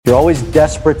You're always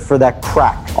desperate for that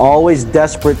crack, always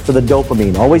desperate for the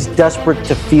dopamine, always desperate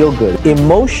to feel good.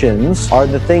 Emotions are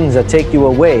the things that take you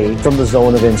away from the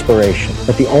zone of inspiration.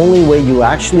 But the only way you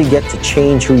actually get to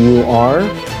change who you are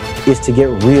is to get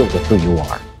real with who you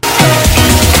are.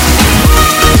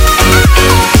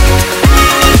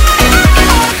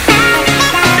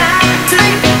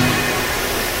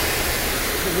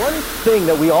 One thing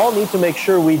that we all need to make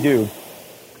sure we do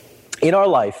in our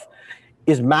life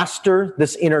is master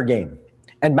this inner game.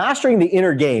 And mastering the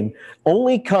inner game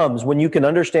only comes when you can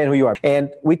understand who you are.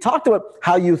 And we talked about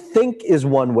how you think is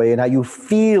one way and how you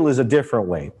feel is a different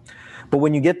way. But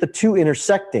when you get the two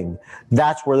intersecting,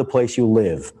 that's where the place you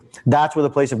live. That's where the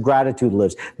place of gratitude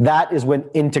lives. That is when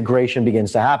integration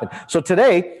begins to happen. So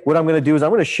today, what I'm going to do is I'm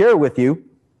going to share with you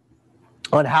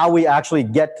on how we actually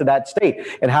get to that state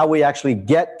and how we actually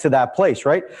get to that place,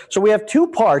 right? So we have two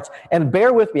parts, and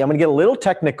bear with me. I'm going to get a little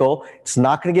technical. It's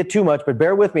not going to get too much, but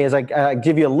bear with me as I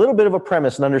give you a little bit of a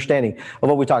premise and understanding of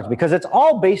what we talked about, because it's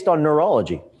all based on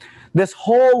neurology. This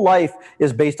whole life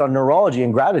is based on neurology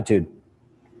and gratitude.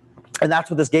 And that's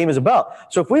what this game is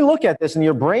about. So if we look at this and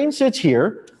your brain sits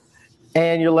here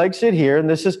and your legs sit here, and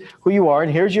this is who you are,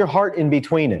 and here's your heart in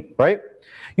between it, right?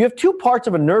 You have two parts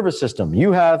of a nervous system.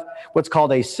 You have what's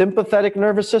called a sympathetic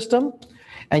nervous system,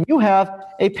 and you have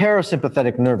a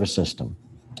parasympathetic nervous system.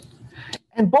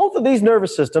 And both of these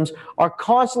nervous systems are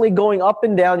constantly going up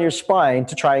and down your spine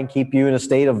to try and keep you in a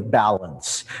state of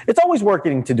balance. It's always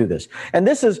working to do this. And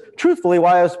this is truthfully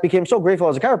why I became so grateful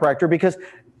as a chiropractor, because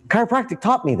chiropractic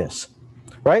taught me this,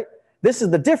 right? This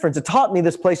is the difference. It taught me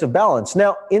this place of balance.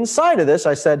 Now, inside of this,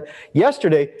 I said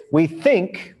yesterday, we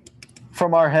think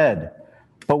from our head,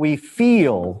 but we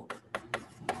feel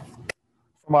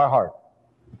from our heart.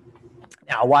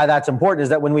 Now, why that's important is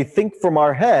that when we think from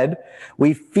our head,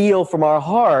 we feel from our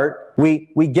heart, we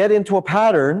get into a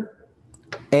pattern,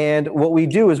 and what we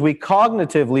do is we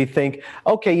cognitively think,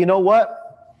 okay, you know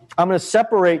what? I'm going to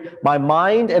separate my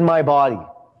mind and my body.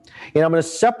 And I'm going to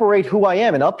separate who I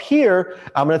am. And up here,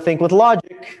 I'm going to think with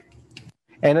logic.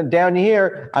 And down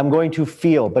here, I'm going to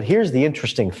feel. But here's the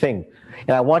interesting thing.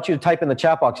 And I want you to type in the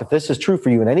chat box if this is true for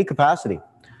you in any capacity.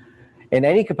 In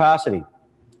any capacity.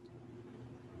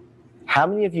 How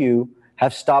many of you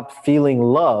have stopped feeling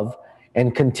love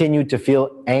and continued to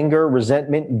feel anger,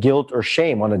 resentment, guilt, or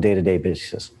shame on a day-to-day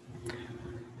basis?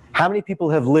 How many people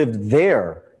have lived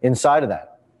there inside of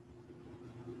that?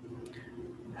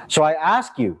 So I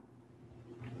ask you,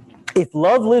 if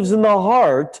love lives in the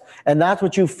heart and that's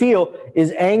what you feel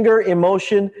is anger,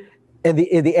 emotion, and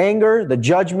the anger, the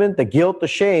judgment, the guilt, the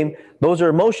shame, those are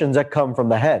emotions that come from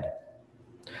the head.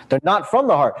 They're not from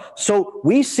the heart. So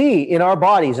we see in our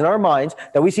bodies, in our minds,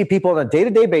 that we see people on a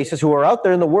day-to-day basis who are out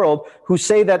there in the world who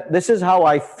say that this is how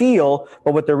I feel,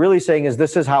 but what they're really saying is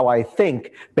this is how I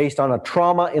think, based on a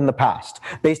trauma in the past.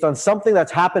 Based on something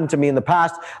that's happened to me in the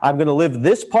past, I'm going to live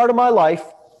this part of my life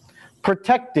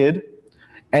protected,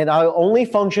 and I'll only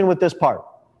function with this part.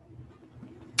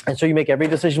 And so you make every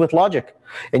decision with logic.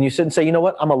 And you sit and say, you know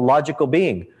what? I'm a logical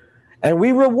being. And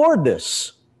we reward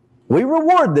this. We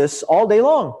reward this all day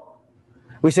long.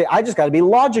 We say, I just got to be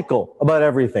logical about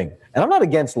everything. And I'm not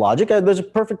against logic. There's a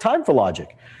perfect time for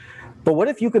logic. But what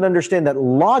if you can understand that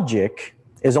logic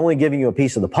is only giving you a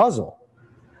piece of the puzzle?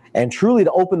 And truly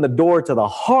to open the door to the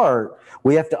heart,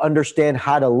 we have to understand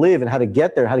how to live and how to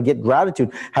get there, how to get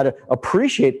gratitude, how to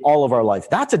appreciate all of our life.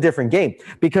 That's a different game.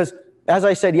 Because as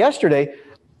I said yesterday,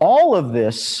 all of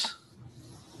this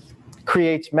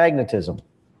creates magnetism.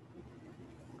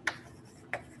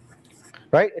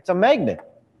 Right? It's a magnet.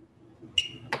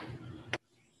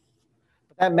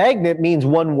 That magnet means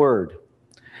one word.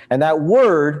 And that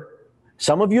word,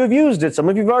 some of you have used it, some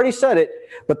of you have already said it,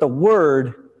 but the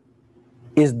word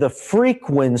is the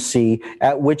frequency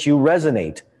at which you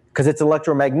resonate, because it's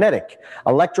electromagnetic.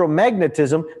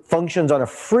 Electromagnetism functions on a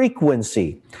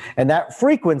frequency, and that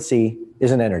frequency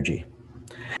is an energy.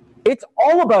 It's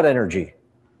all about energy,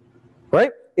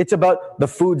 right? It's about the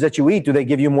foods that you eat. Do they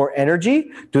give you more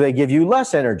energy? Do they give you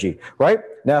less energy, right?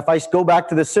 Now, if I go back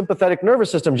to the sympathetic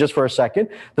nervous system just for a second,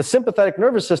 the sympathetic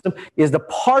nervous system is the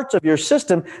parts of your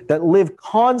system that live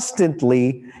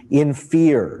constantly in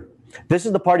fear. This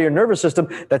is the part of your nervous system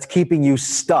that's keeping you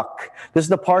stuck. This is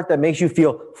the part that makes you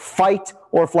feel fight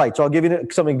or flight. So I'll give you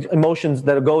some emotions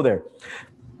that'll go there.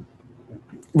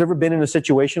 Have you ever been in a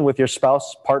situation with your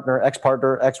spouse, partner,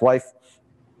 ex-partner, ex-wife,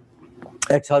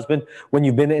 ex-husband, when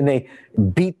you've been in a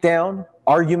beat-down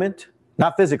argument?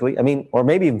 Not physically, I mean, or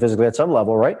maybe even physically at some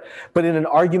level, right? But in an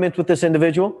argument with this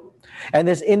individual, And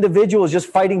this individual is just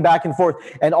fighting back and forth.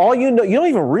 And all you know, you don't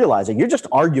even realize it. You're just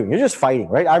arguing. You're just fighting,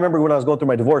 right? I remember when I was going through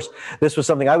my divorce, this was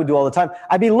something I would do all the time.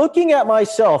 I'd be looking at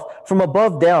myself from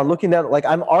above down, looking at like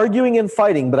I'm arguing and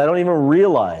fighting, but I don't even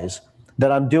realize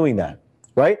that I'm doing that,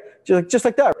 right? Just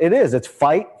like that. It is. It's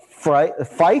fight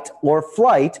or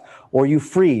flight, or you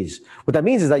freeze. What that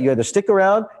means is that you either stick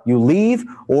around, you leave,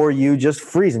 or you just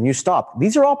freeze and you stop.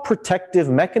 These are all protective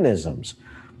mechanisms.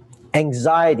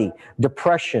 Anxiety,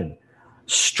 depression,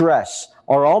 stress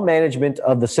are all management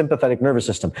of the sympathetic nervous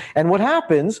system. And what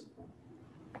happens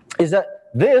is that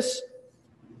this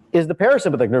is the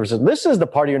parasympathetic nervous system. This is the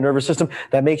part of your nervous system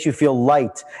that makes you feel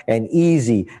light and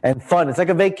easy and fun. It's like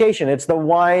a vacation. It's the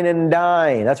wine and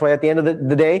dine. That's why at the end of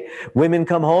the day, women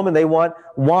come home and they want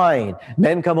wine.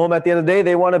 Men come home at the end of the day,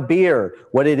 they want a beer.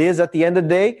 What it is at the end of the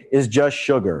day is just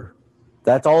sugar.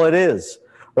 That's all it is,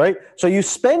 right? So you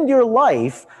spend your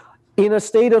life in a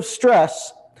state of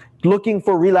stress looking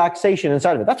for relaxation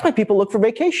inside of it. That's why people look for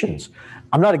vacations.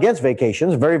 I'm not against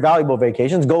vacations, very valuable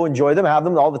vacations. Go enjoy them, have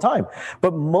them all the time.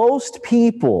 But most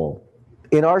people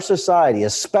in our society,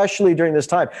 especially during this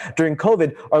time, during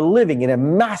COVID, are living in a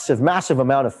massive, massive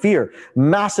amount of fear,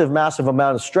 massive, massive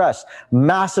amount of stress,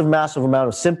 massive, massive amount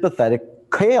of sympathetic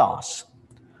chaos.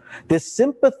 This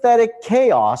sympathetic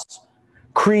chaos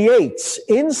creates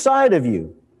inside of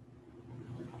you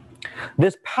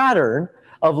this pattern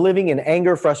of living in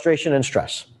anger, frustration, and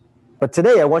stress. But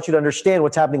today, I want you to understand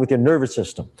what's happening with your nervous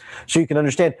system so you can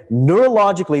understand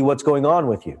neurologically what's going on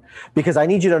with you. Because I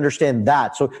need you to understand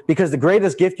that. So, because the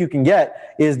greatest gift you can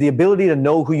get is the ability to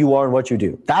know who you are and what you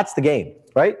do. That's the game,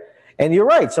 right? And you're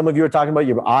right. Some of you are talking about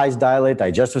your eyes dilate,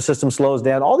 digestive system slows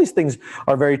down. All these things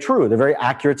are very true. They're very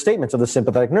accurate statements of the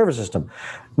sympathetic nervous system.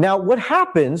 Now, what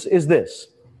happens is this,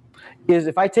 is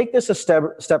if I take this a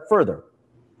step further,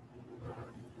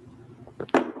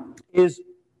 is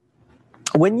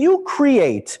when you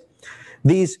create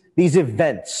these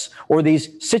events or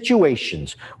these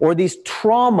situations or these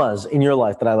traumas in your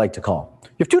life that I like to call.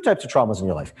 You have two types of traumas in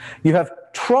your life. You have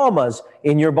traumas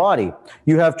in your body.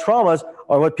 You have traumas,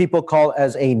 or what people call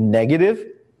as a negative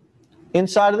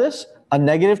inside of this, a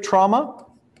negative trauma.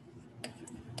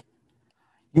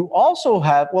 You also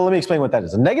have, well, let me explain what that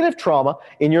is. A negative trauma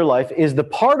in your life is the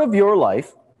part of your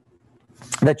life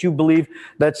that you believe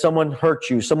that someone hurt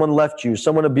you, someone left you,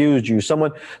 someone abused you,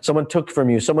 someone took from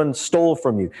you, someone stole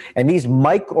from you. And these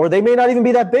or they may not even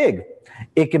be that big.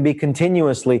 It can be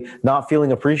continuously not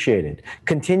feeling appreciated,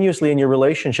 continuously in your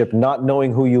relationship not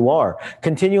knowing who you are,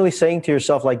 continually saying to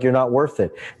yourself like you're not worth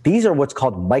it. These are what's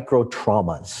called micro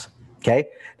traumas. Okay?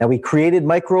 Now, we created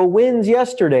micro wins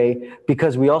yesterday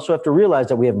because we also have to realize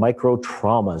that we have micro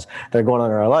traumas that are going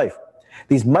on in our life.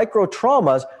 These micro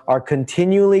traumas are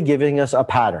continually giving us a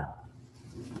pattern.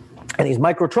 And these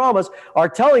micro traumas are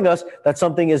telling us that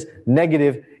something is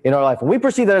negative in our life. And we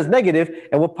perceive that as negative,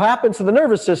 and what happens to the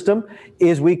nervous system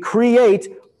is we create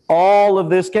all of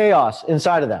this chaos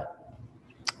inside of that.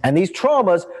 And these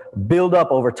traumas build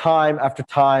up over time after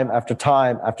time after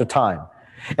time after time.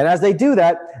 And as they do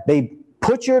that, they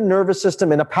put your nervous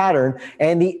system in a pattern,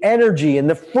 and the energy and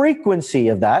the frequency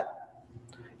of that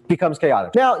becomes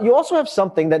chaotic. Now, you also have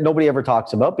something that nobody ever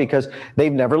talks about because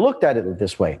they've never looked at it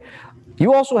this way.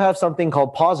 You also have something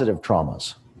called positive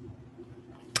traumas.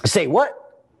 Say what?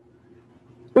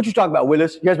 What you talking about,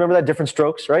 Willis? You guys remember that Different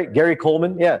Strokes, right? Gary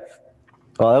Coleman? Yeah.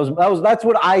 Well, that's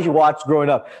what I watched growing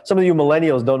up. Some of you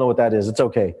millennials don't know what that is. It's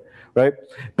okay, right?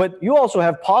 But you also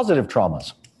have positive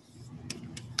traumas.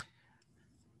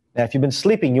 Now, if you've been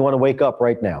sleeping, you want to wake up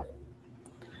right now.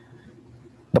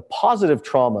 The positive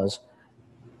traumas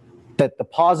that the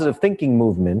positive thinking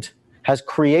movement has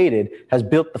created has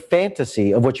built the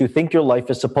fantasy of what you think your life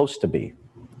is supposed to be.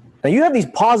 Now, you have these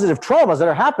positive traumas that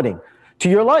are happening to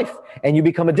your life, and you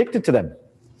become addicted to them,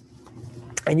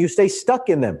 and you stay stuck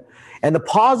in them. And the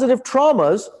positive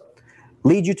traumas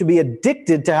lead you to be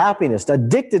addicted to happiness,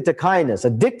 addicted to kindness,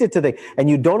 addicted to things, and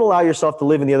you don't allow yourself to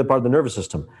live in the other part of the nervous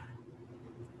system.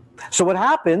 So what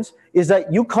happens is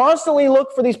that you constantly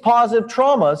look for these positive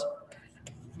traumas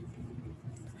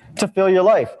to fill your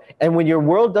life. And when your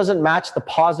world doesn't match the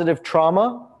positive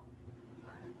trauma,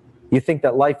 you think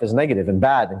that life is negative and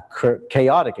bad and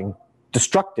chaotic and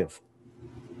destructive.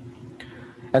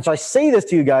 And so I say this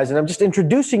to you guys, and I'm just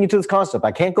introducing you to this concept.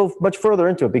 I can't go much further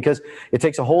into it because it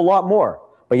takes a whole lot more.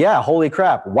 But yeah, holy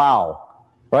crap, wow,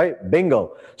 right?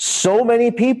 Bingo. So many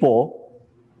people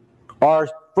are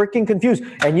freaking confused.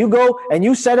 And you go and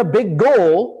you set a big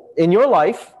goal in your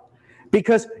life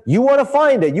because you want to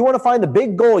find it. You want to find the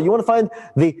big goal. You want to find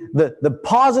the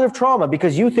positive trauma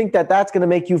because you think that that's going to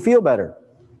make you feel better.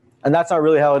 And that's not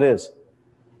really how it is.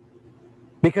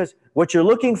 Because what you're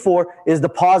looking for is the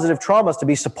positive traumas to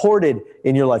be supported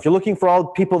in your life. You're looking for all the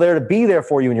people there to be there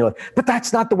for you in your life. But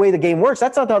that's not the way the game works.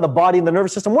 That's not how the body and the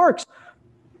nervous system works.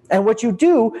 And what you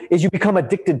do is you become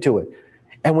addicted to it.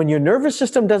 And when your nervous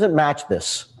system doesn't match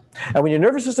this, and when your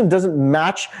nervous system doesn't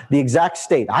match the exact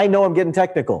state, I know I'm getting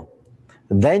technical,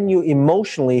 then you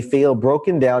emotionally feel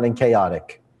broken down and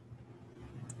chaotic.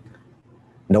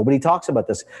 Nobody talks about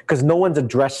this because no one's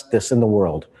addressed this in the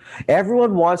world.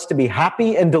 Everyone wants to be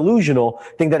happy and delusional,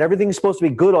 think that everything's supposed to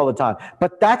be good all the time.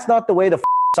 But that's not the way the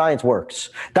science works.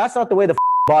 That's not the way the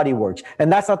body works.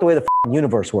 And that's not the way the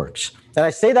universe works. And I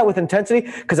say that with intensity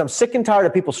because I'm sick and tired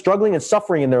of people struggling and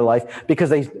suffering in their life because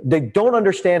they don't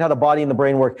understand how the body and the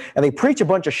brain work. And they preach a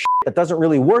bunch of shit that doesn't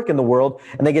really work in the world.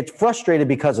 And they get frustrated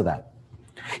because of that.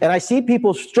 And I see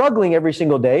people struggling every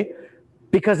single day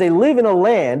because they live in a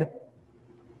land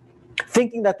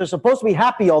thinking that they're supposed to be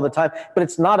happy all the time, but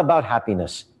it's not about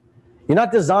happiness. You're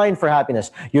not designed for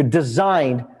happiness. You're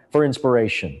designed for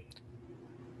inspiration.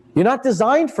 You're not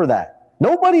designed for that.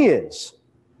 Nobody is.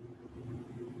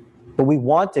 But we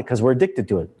want it because we're addicted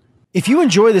to it. If you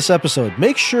enjoy this episode,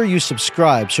 make sure you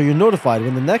subscribe so you're notified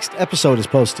when the next episode is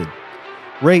posted.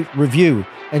 Rate, review,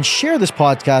 and share this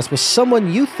podcast with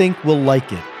someone you think will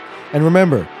like it. And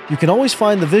remember, you can always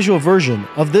find the visual version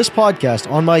of this podcast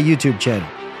on my YouTube channel.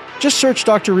 Just search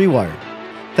Dr. Rewired.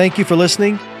 Thank you for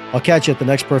listening. I'll catch you at the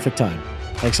next perfect time.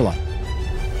 Thanks a lot.